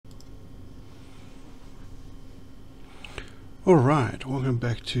Alright, welcome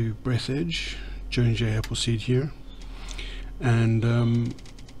back to Breathedge. J&J Appleseed here. And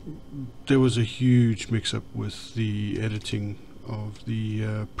there was a huge mix-up with the editing of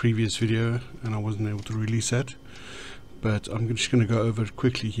the previous video, and I wasn't able to release that. But I'm just going to go over it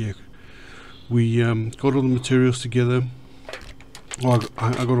quickly here. We got all the materials together. Well,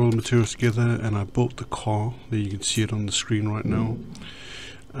 I got all the materials together and I built the car. There you can see it on the screen right now.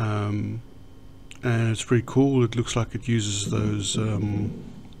 And it's pretty cool. It looks like it uses those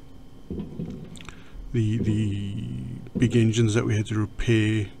the big engines that we had to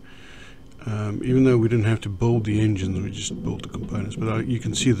repair. Even though we didn't have to build the engines, we just built the components. But you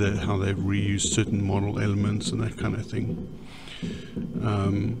can see how they've reused certain model elements and that kind of thing.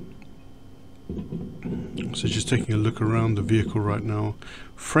 So just taking a look around the vehicle right now.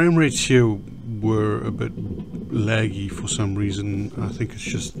 Frame rates here were a bit laggy for some reason. I think it's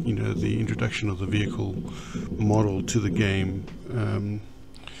just, you know, the introduction of the vehicle model to the game.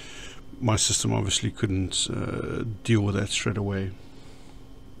 My system obviously couldn't deal with that straight away.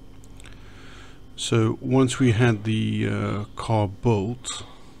 So once we had the car built,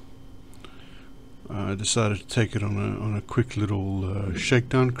 I decided to take it on a quick little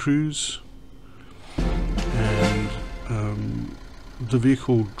shakedown cruise. And the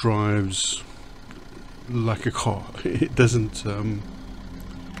vehicle drives like a car. It doesn't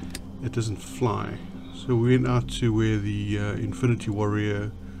fly. So we went out to where the Infinity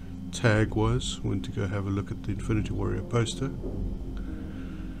Warrior tag was. Went to go have a look at the Infinity Warrior poster,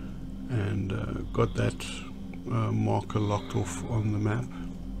 and got that marker locked off on the map,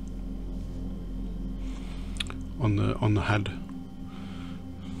 on the HUD.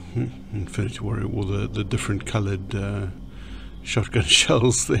 Infinity Warrior, all the different coloured shotgun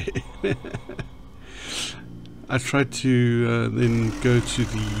shells there. I tried to then go to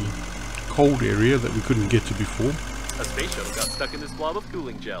the cold area that we couldn't get to before. A space shuttle got stuck in this blob of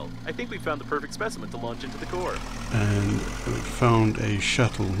cooling gel. I think we found the perfect specimen to launch into the core. And found a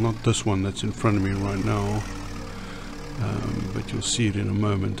shuttle, not this one that's in front of me right now, but you'll see it in a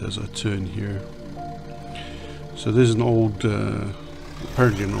moment as I turn here. So there's an old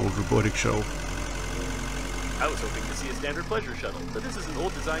apparently an old robotic shuttle. I was hoping to see a standard pleasure shuttle, but this is an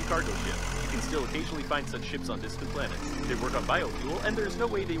old design cargo ship. You can still occasionally find such ships on distant planets. They work on biofuel, and there's no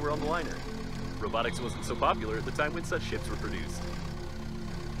way they were on the liner. Robotics wasn't so popular at the time when such ships were produced.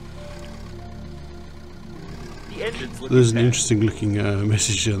 The engines look There's an interesting looking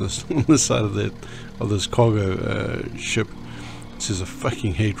message on the side of this cargo ship. It says, "I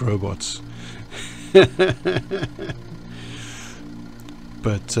fucking hate robots."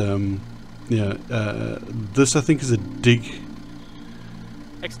 But yeah, this I think is a dig.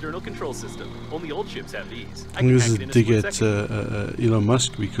 External control system. Only old ships have these. I think this is a dig at Elon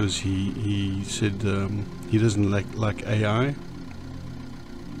Musk, because he said he doesn't like AI.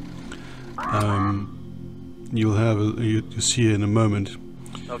 You'll see in a moment.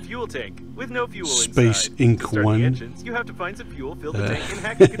 A fuel tank with no fuel Space inside. Inc. To start 1. the engines, you have to find some fuel, fill the tank, and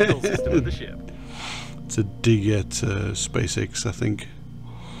hack the control system of the ship. It's a dig at SpaceX, I think.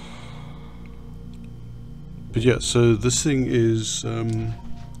 But yeah, so this thing is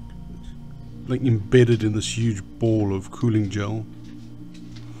like embedded in this huge ball of cooling gel,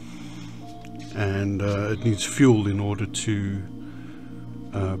 and it needs fuel in order to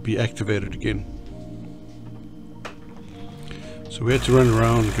be activated again. So we had to run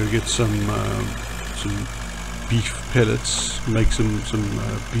around and go get some beef pellets, make some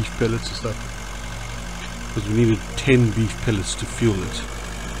beef pellets and stuff, because we needed 10 beef pellets to fuel it.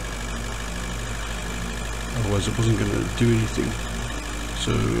 Otherwise it wasn't going to do anything.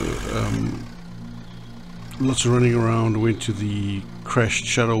 So lots of running around. I went to the crashed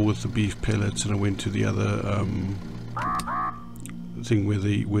shuttle with the beef pellets, and I went to the other thing where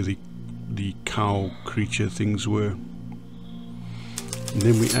the cow creature things were. And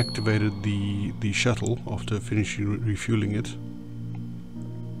then we activated the shuttle after finishing refueling it.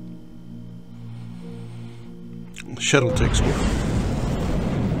 The shuttle takes off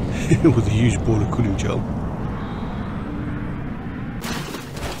with a huge ball of cooling gel,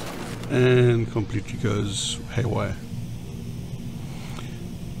 and completely goes haywire.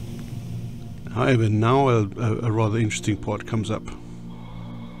 However, now a rather interesting part comes up.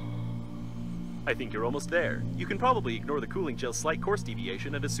 I think you're almost there. You can probably ignore the cooling gel's slight course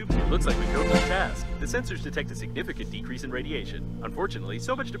deviation and assume it looks like we've broken the task. The sensors detect a significant decrease in radiation. Unfortunately,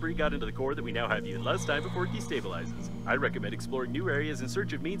 so much debris got into the core that we now have even less time before it destabilizes. I recommend exploring new areas in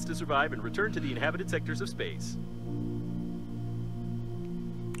search of means to survive and return to the inhabited sectors of space.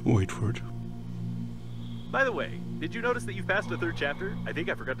 Wait for it. By the way, did you notice that you've passed the third chapter? I think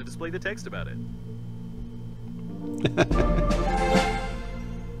I forgot to display the text about it.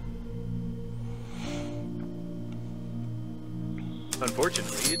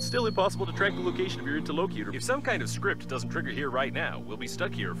 Unfortunately, it's still impossible to track the location of your interlocutor. If some kind of script doesn't trigger here right now, we'll be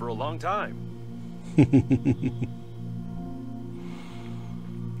stuck here for a long time.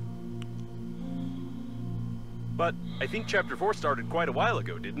 But I think Chapter 4 started quite a while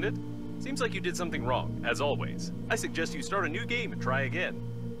ago, didn't it? Seems like you did something wrong, as always. I suggest you start a new game and try again.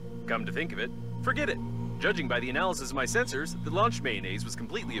 Come to think of it, forget it. Judging by the analysis of my sensors, the launch mayonnaise was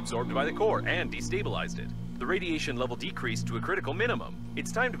completely absorbed by the core and destabilized it. The radiation level decreased to a critical minimum.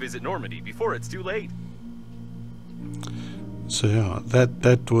 It's time to visit Normandy before it's too late. So yeah,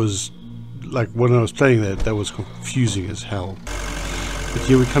 that was, like, when I was playing that was confusing as hell. But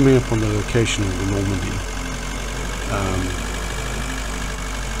here we're coming up on the location of the Normandy.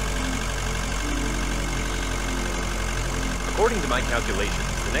 According to my calculations,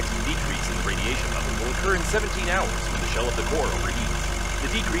 the next decrease in the radiation level will occur in 17 hours when the shell of the core overheats. The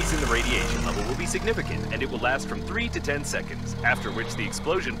decrease in the radiation level will be significant, and it will last from 3 to 10 seconds, after which the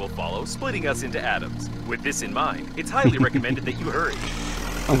explosion will follow, splitting us into atoms. With this in mind, it's highly recommended that you hurry.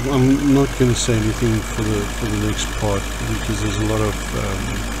 I'm not going to say anything for the next part, because there's a lot of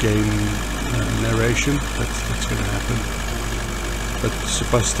game narration that's going to happen. But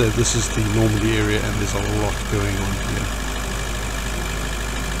suffice that this is the Normandy area, and there's a lot going on here.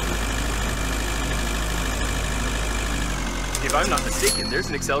 If I'm not mistaken, there's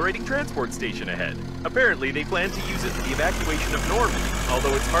an accelerating transport station ahead. Apparently, they plan to use it for the evacuation of Normandy,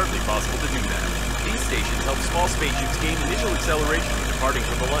 although it's hardly possible to do that. These stations help small spaceships gain initial acceleration when departing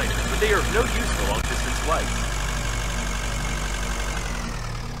from the liner, but they are of no use for long-distance flights.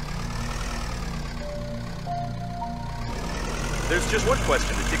 There's just one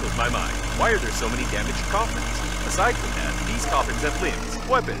question that tickles my mind. Why are there so many damaged coffins? Aside from that, these coffins have limbs,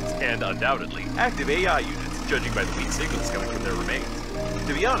 weapons, and undoubtedly, active AI units, judging by the weak signals coming from their remains.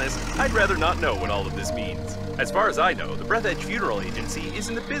 To be honest, I'd rather not know what all of this means. As far as I know, the Breathedge Funeral Agency is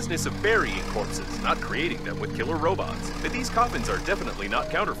in the business of burying corpses, not creating them with killer robots. But these coffins are definitely not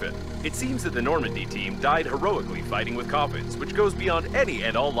counterfeit. It seems that the Normandy team died heroically fighting with coffins, which goes beyond any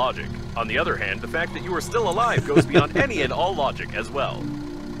and all logic. On the other hand, the fact that you are still alive goes beyond any and all logic as well.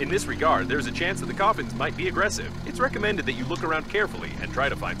 In this regard, there's a chance that the coffins might be aggressive. It's recommended that you look around carefully and try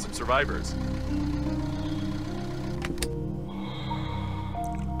to find some survivors.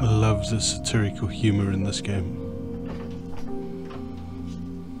 I love the satirical humor in this game.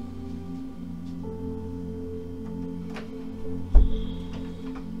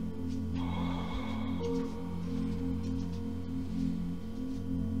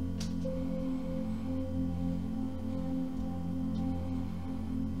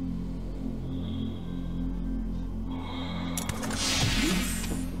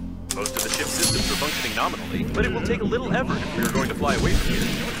 Most of the ship's systems are functioning nominally, but it will take a little effort if we are going to fly away from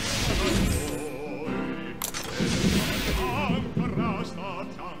here.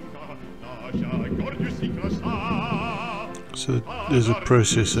 So there's a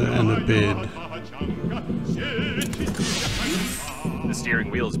processor and a bed. The steering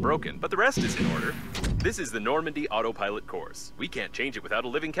wheel is broken, but the rest is in order. This is the Normandy autopilot course. We can't change it without a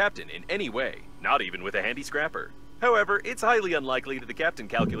living captain in any way, not even with a handy scrapper. However, it's highly unlikely that the captain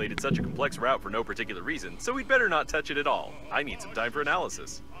calculated such a complex route for no particular reason, so we'd better not touch it at all. I need some time for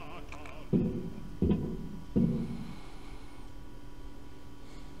analysis.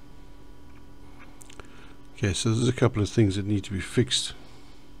 Okay, so there's a couple of things that need to be fixed.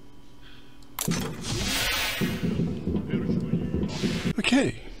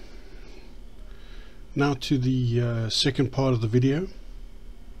 Okay, now to the second part of the video.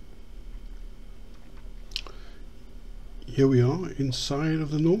 Here we are inside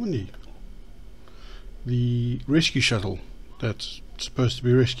of the Normandy, the rescue shuttle that's supposed to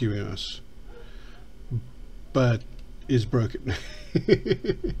be rescuing us, but is broken.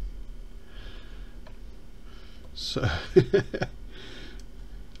 So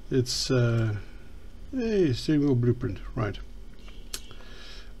it's hey, steering wheel blueprint, right?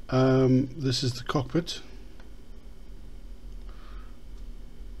 This is the cockpit.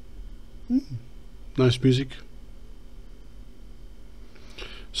 Nice music.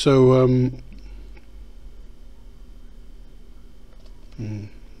 So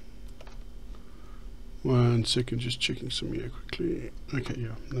 1 second, just checking some here quickly. Okay,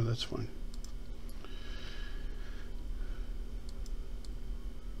 yeah, no, that's fine.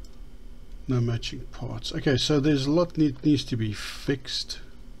 No matching parts. Okay, so there's a lot needs to be fixed.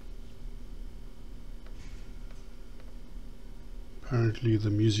 Apparently the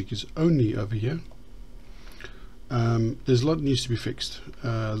music is only over here. There's a lot needs to be fixed.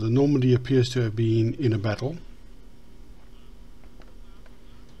 The Normandy appears to have been in a battle,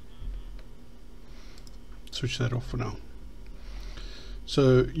 switch that off for now.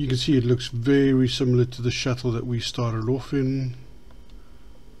 So you can see it looks very similar to the shuttle that we started off in.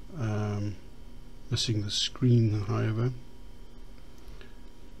 Missing the screen, however,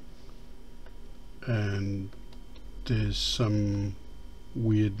 and there's some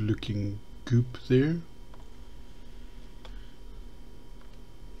weird looking goop there.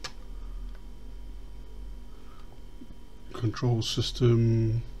 Control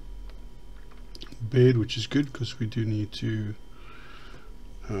system bed, which is good because we do need to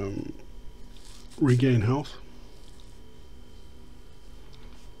regain health.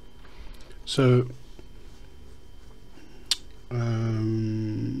 So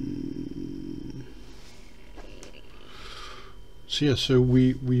so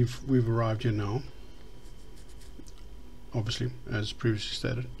we've arrived here now, obviously, as previously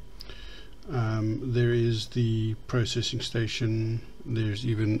stated. There is the processing station. There's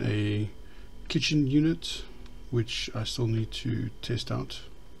even a kitchen unit, which I still need to test out,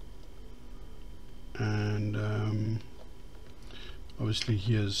 and obviously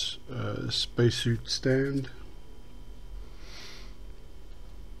here's a spacesuit stand,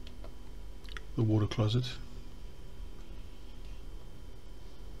 the water closet,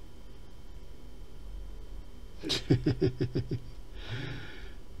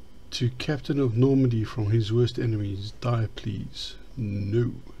 to Captain of Normandy from his worst enemies, die please.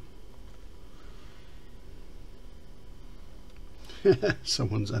 No.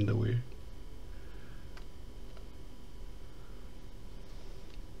 Someone's underwear.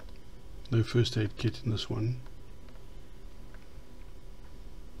 No first aid kit in this one.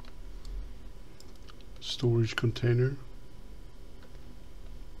 Storage container.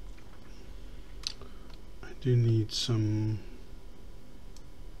 I do need some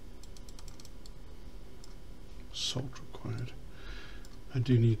salt required. I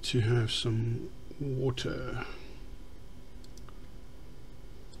do need to have some water.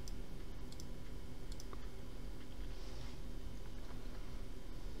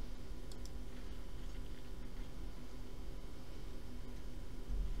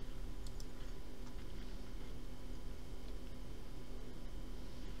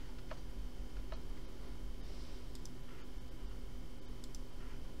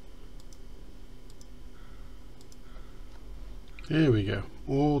 There we go,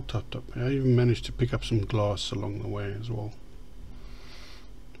 all topped up. I even managed to pick up some glass along the way as well.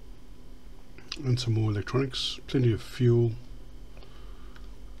 And some more electronics, plenty of fuel.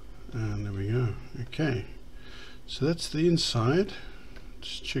 And there we go. Okay, so that's the inside.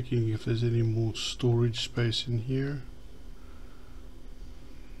 Just checking if there's any more storage space in here.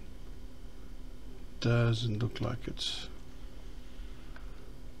 Doesn't look like it.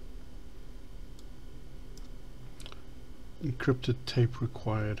 Encrypted tape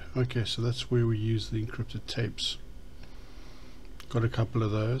required. Okay, so that's where we use the encrypted tapes. Got a couple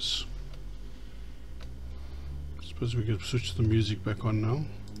of those. Suppose we can switch the music back on now.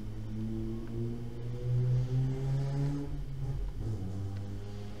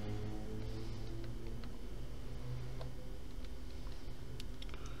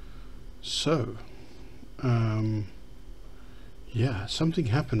 So, yeah, something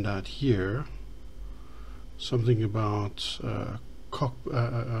happened out here. Something about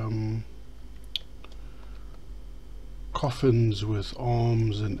coffins with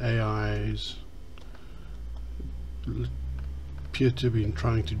arms and AIs appear to have been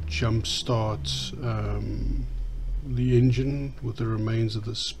trying to jumpstart the engine with the remains of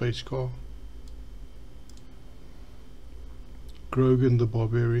the space car. Grogan the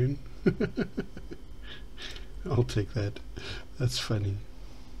Barbarian. I'll take that. That's funny.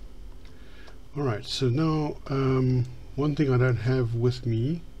 Alright, so now one thing I don't have with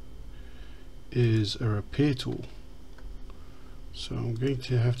me is a repair tool. So I'm going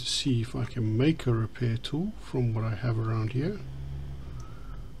to have to see if I can make a repair tool from what I have around here.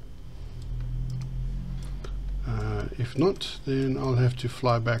 If not, then I'll have to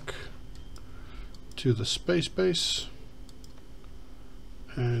fly back to the space base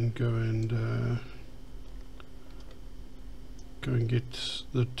and go and get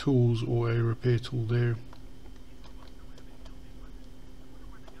the tools or a repair tool there.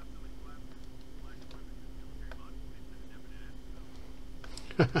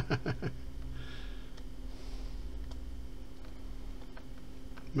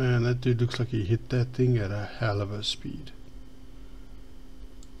 Man, that dude looks like he hit that thing at a hell of a speed.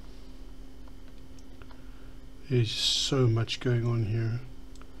 There's so much going on here.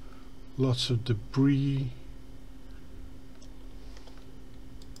 Lots of debris.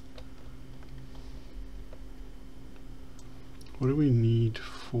 What do we need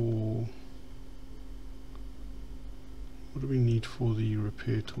for what do we need for the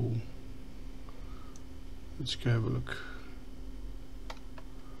repair tool? Let's go have a look.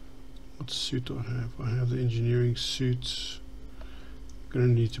 What suit do I have? I have the engineering suit. I'm going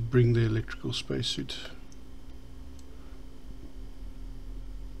to need to bring the electrical spacesuit.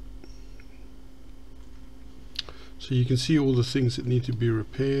 So you can see all the things that need to be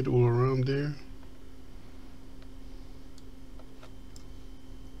repaired all around there.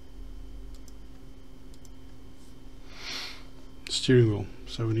 Steering wheel.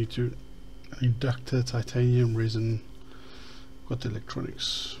 So we need to inductor, titanium, resin. Got the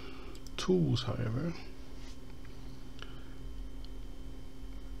electronics. Tools, however.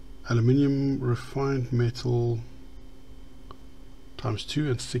 Aluminium, refined metal ×2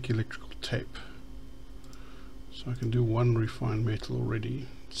 and thick electrical tape. So I can do one refined metal already.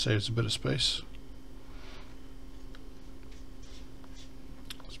 It saves a bit of space.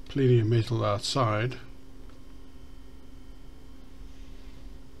 There's plenty of metal outside.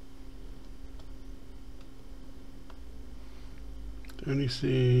 The only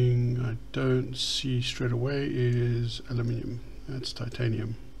thing I don't see straight away is aluminium. That's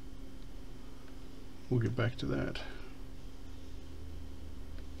titanium. We'll get back to that.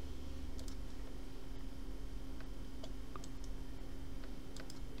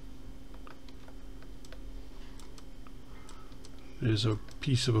 There's a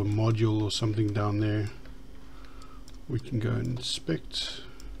piece of a module or something down there we can go and inspect.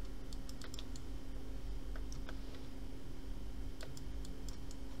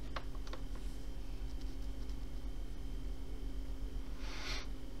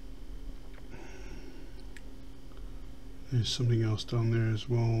 There's something else down there as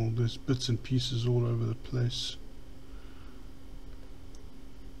well. There's bits and pieces all over the place.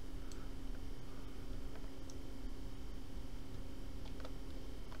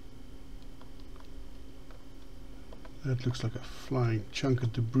 That looks like a flying chunk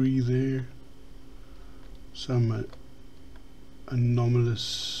of debris there. Some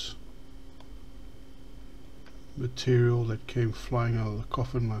anomalous material that came flying out of the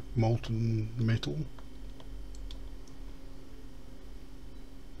coffin like molten metal.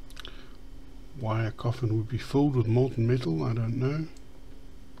 Why a coffin would be filled with molten metal, I don't know.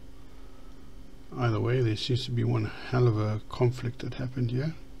 Either way, there seems to be one hell of a conflict that happened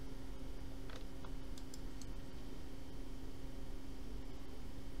here.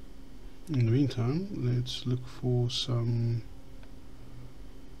 In the meantime, let's look for some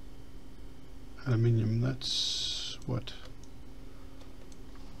aluminium. That's what?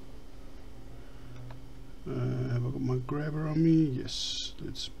 Have I got my grabber on me? Yes.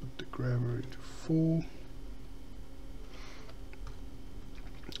 Let's put the grabber into 4.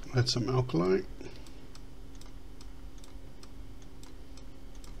 Add some alkali.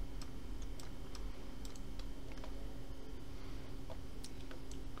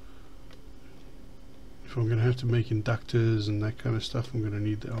 If I'm going to have to make inductors and that kind of stuff, I'm going to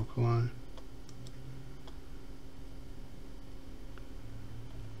need the alkali.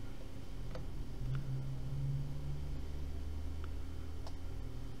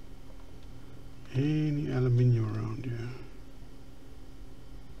 Any aluminium around here?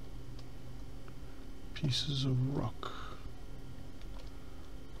 Pieces of rock.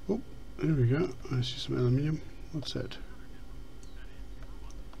 Oh, there we go. I see some aluminium. What's that?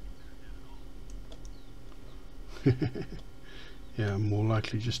 Yeah, more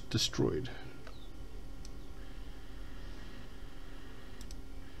likely just destroyed.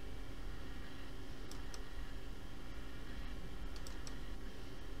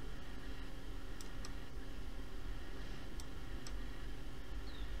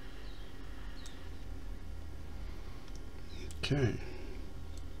 Okay.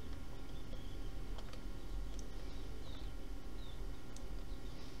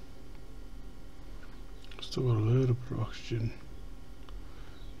 Still got a little bit of oxygen.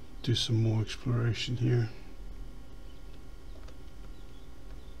 Do some more exploration here.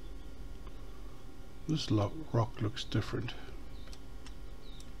 This rock looks different.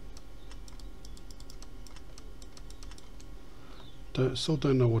 Still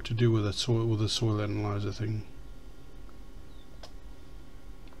don't know what to do with that soil, with the soil analyzer thing.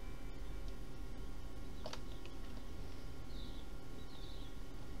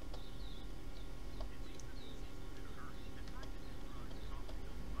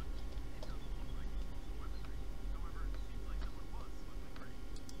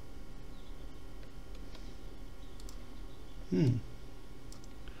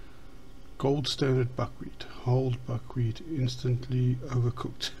 Gold standard buckwheat. Hold buckwheat instantly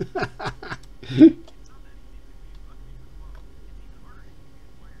overcooked.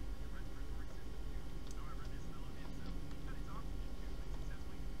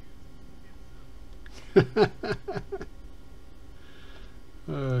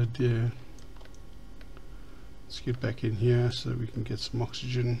 Oh dear. Let's get back in here so that we can get some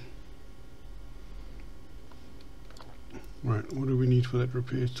oxygen. Right, what do we need for that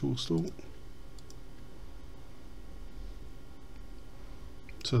repair tool still?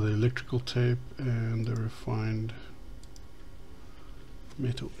 So the electrical tape and the refined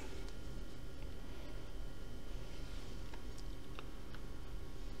metal.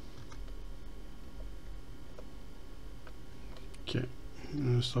 Okay, I'm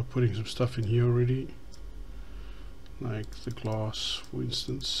going to start putting some stuff in here already, like the glass for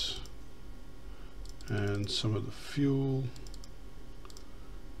instance, and some of the fuel.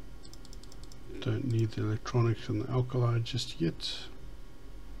 Don't need the electronics and the alkali just yet.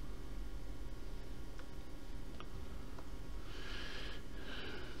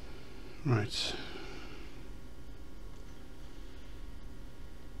 Right.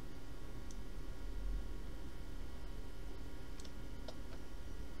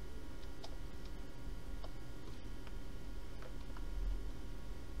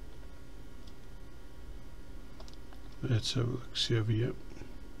 Let's have a look, see over here.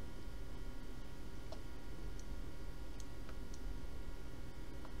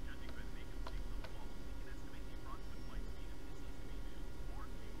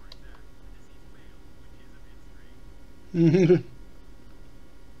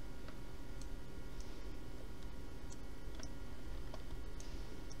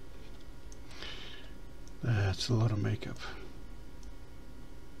 That's a lot of makeup.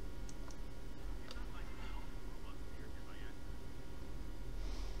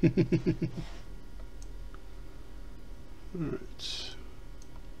 Alright.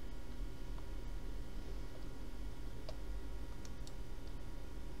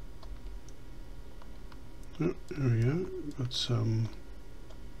 Oh, there we go. Got some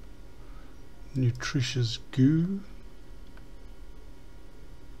nutritious goo.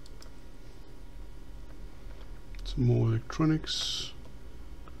 Some more electronics.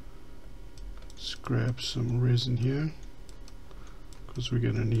 Let's grab some resin here because we're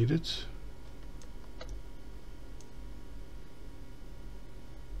going to need it.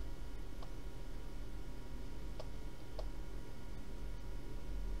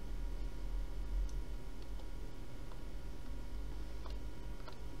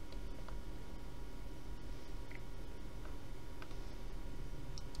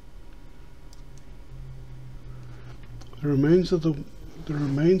 The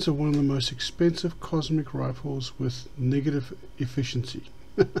remains of one of the most expensive cosmic rifles with negative efficiency.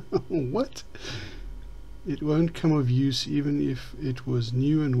 What? It won't come of use even if it was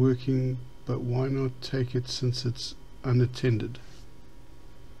new and working, but why not take it since it's unattended?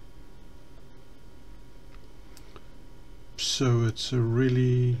 So it's a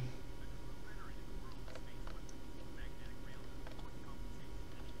really...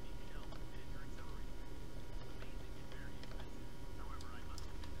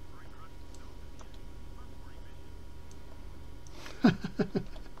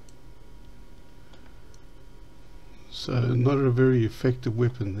 So not a very effective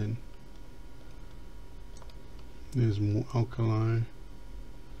weapon then. There's more alkali.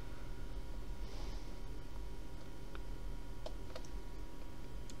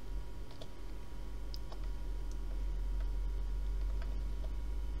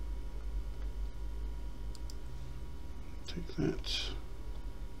 Take that.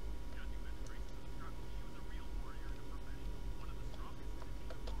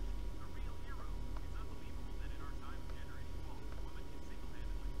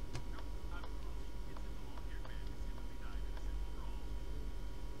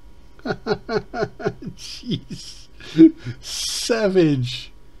 Jeez.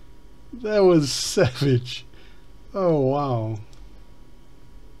 Savage. That was savage. Oh wow.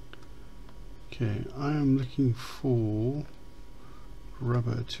 Okay, I am looking for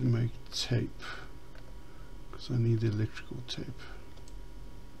rubber to make tape because I need the electrical tape.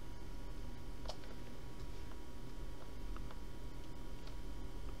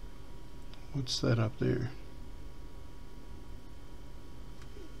 What's that up there?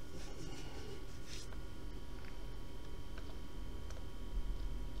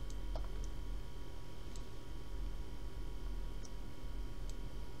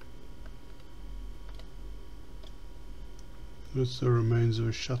 That's the remains of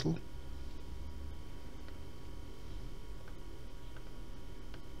a shuttle.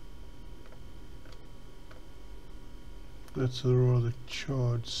 That's a rather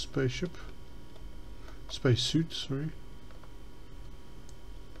charred spaceship. Spacesuit, sorry.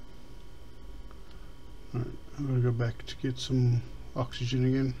 Alright, I'm gonna go back to get some oxygen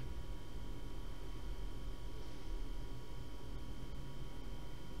again.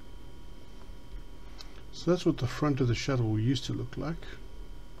 So that's what the front of the shuttle used to look like.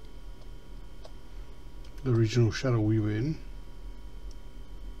 The original shuttle we were in.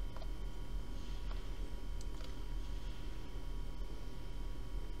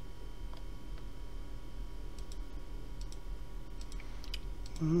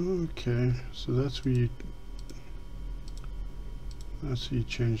 Okay, so that's where you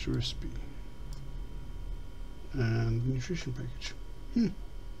change the recipe and the nutrition package.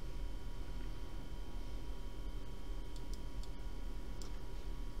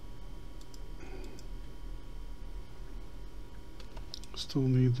 Still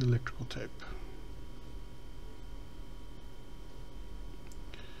need the electrical tape.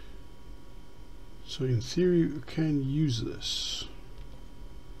 So in theory we can use this.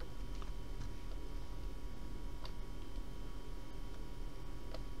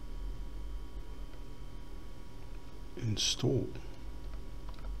 Install.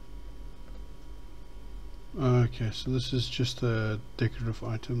 Okay, so this is just a decorative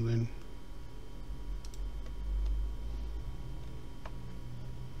item then.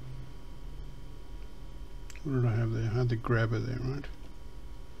 What did I have there? I had the grabber there, right?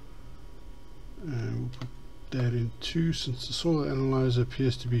 And we'll put that in too, since the soil analyzer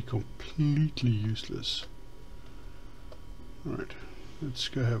appears to be completely useless. Alright, let's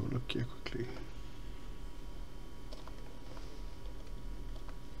go have a look here quickly.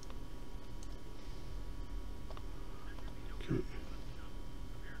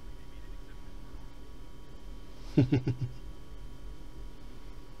 Okay.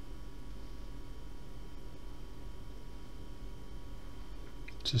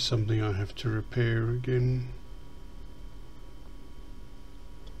 This is something I have to repair again.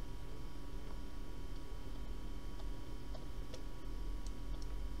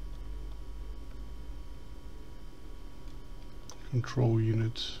 Control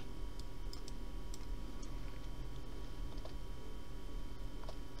units.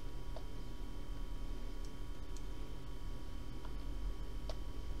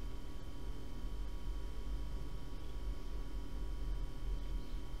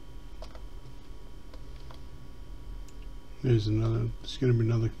 There's going to be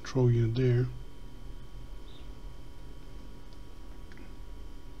another control unit there.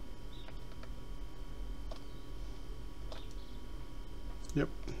 Yep.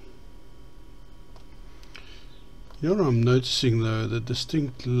 You know what I'm noticing though, the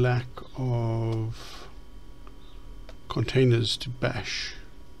distinct lack of containers to bash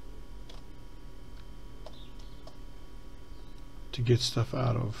to get stuff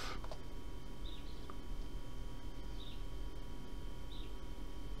out of.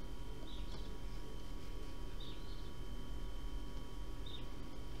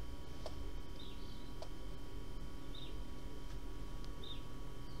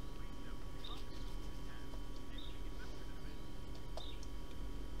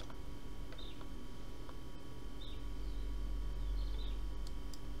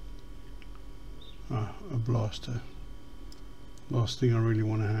 A blaster. Last thing I really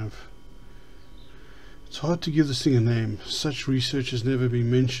want to have. It's hard to give this thing a name. Such research has never been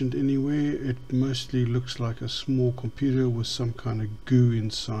mentioned anywhere. It mostly looks like a small computer with some kind of goo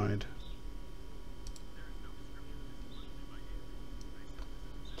inside.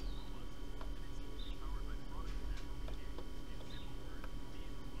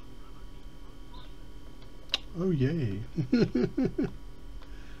 Oh yay.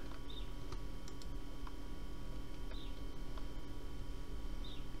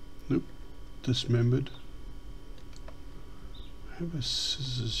 Nope, dismembered. I have a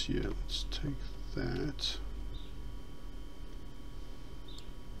scissors here, let's take that.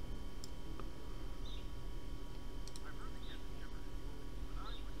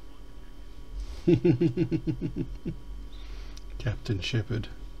 Captain Shepard.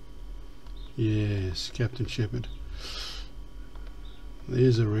 Yes, Captain Shepard.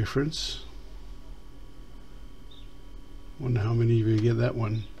 There's a reference. Wonder how many of you get that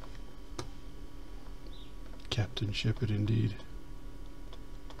one. Captain Shepard indeed.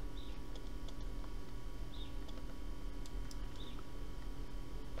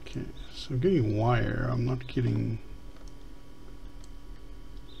 Okay, so I'm getting wire, I'm not getting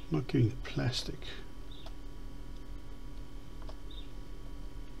plastic.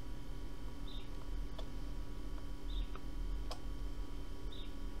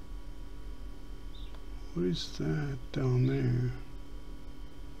 What is that down there?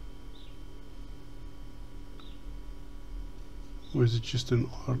 Or is it just an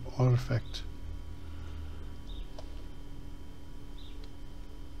artifact?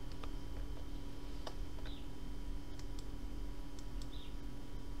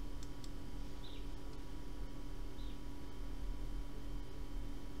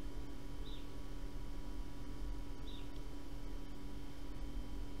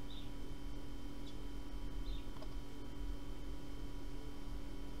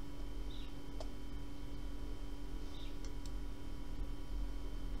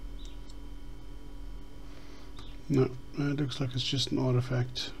 No, it looks like it's just an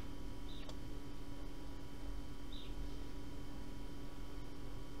artifact.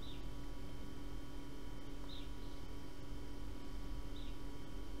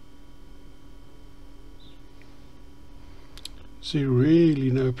 See, really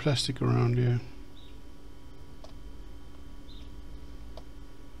no plastic around here.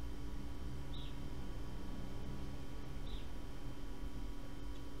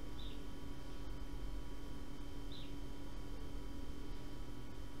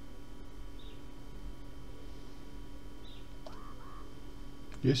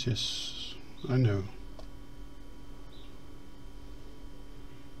 Yes, yes, I know.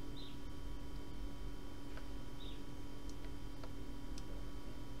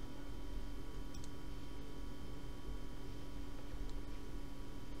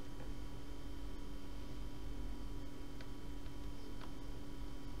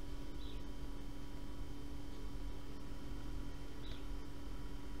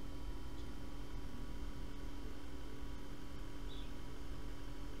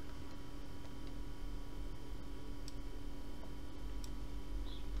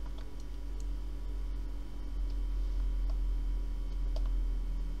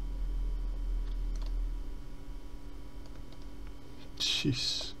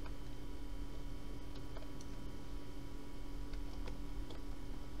 Jeez.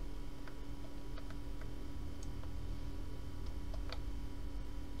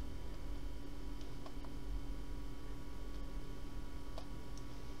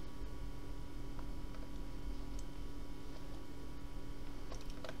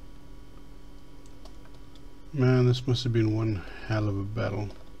 Man, this must have been one hell of a battle.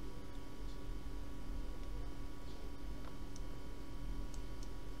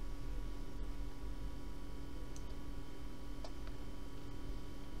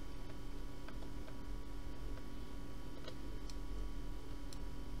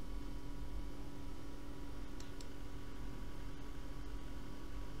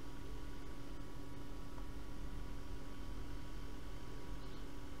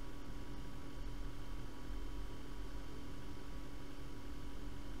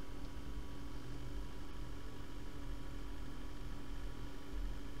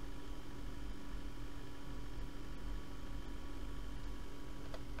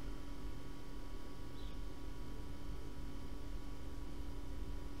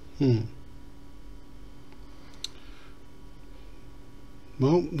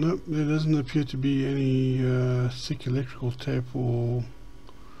 Well, no, there doesn't appear to be any thick electrical tape or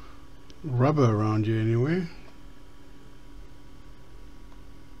rubber around here anywhere.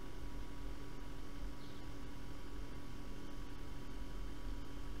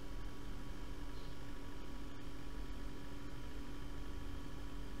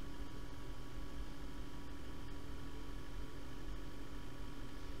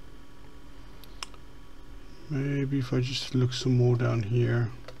 Maybe if I just look some more down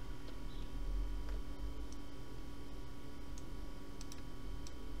here.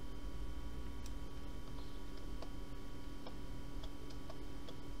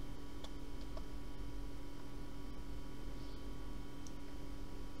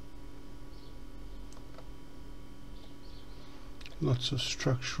 Lots of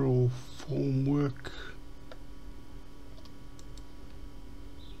structural formwork.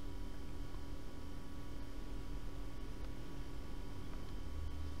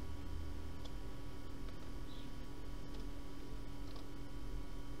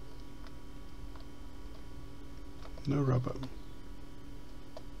 No rubber.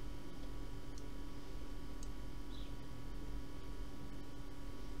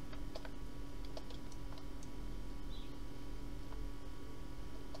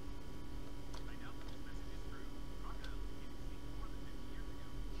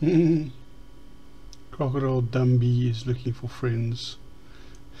 Crocodile Dumby is looking for friends.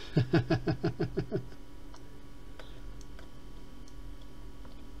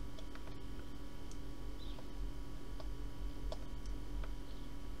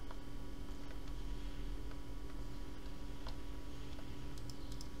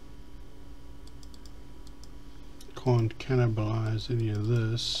 Can't cannibalize any of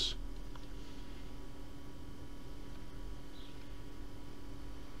this.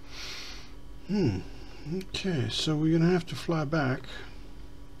 Okay, so we're gonna have to fly back.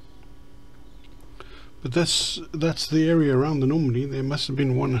 But that's the area around the Normandy. There must have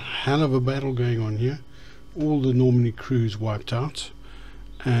been one hell of a battle going on here. All the Normandy crews wiped out,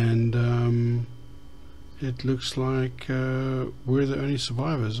 and it looks like we're the only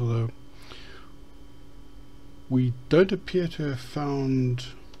survivors, although we don't appear to have found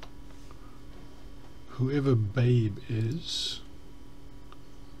whoever Babe is.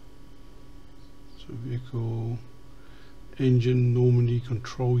 So vehicle, engine, Normandy,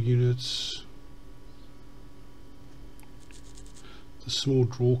 control units, the small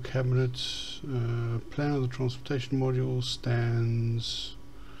drawer cabinet, plan of the transportation modules, stands,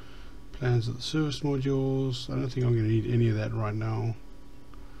 plans of the service modules. I don't think I'm going to need any of that right now.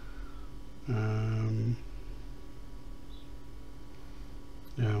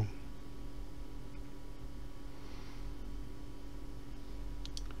 Yeah.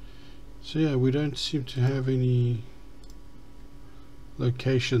 So yeah, we don't seem to have any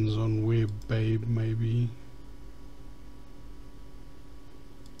locations on where Babe may be.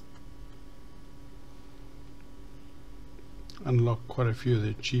 Unlock quite a few of the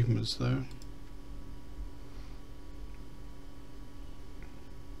achievements though.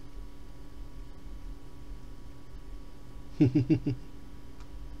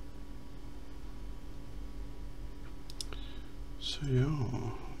 So yeah,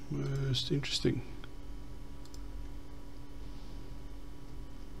 most interesting.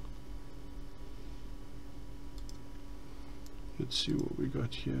 Let's see what we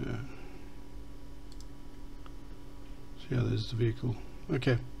got here. So yeah, there's the vehicle.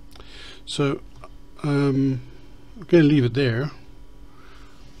 Okay, so I'm going to leave it there.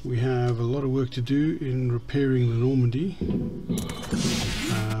 We have a lot of work to do in repairing the Normandy,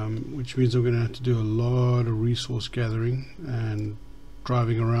 which means I'm going to have to do a lot of resource gathering and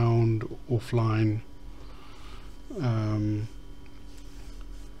driving around offline,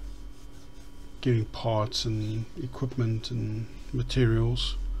 getting parts and equipment and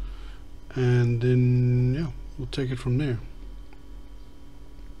materials, and then yeah, we'll take it from there.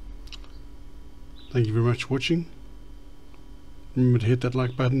 Thank you very much for watching. Remember to hit that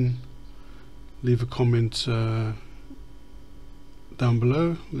like button, leave a comment down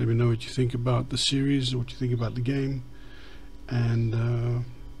below, let me know what you think about the series, what you think about the game, and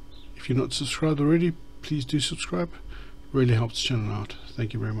if you're not subscribed already, please do subscribe. Really helps the channel out.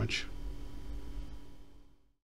 Thank you very much.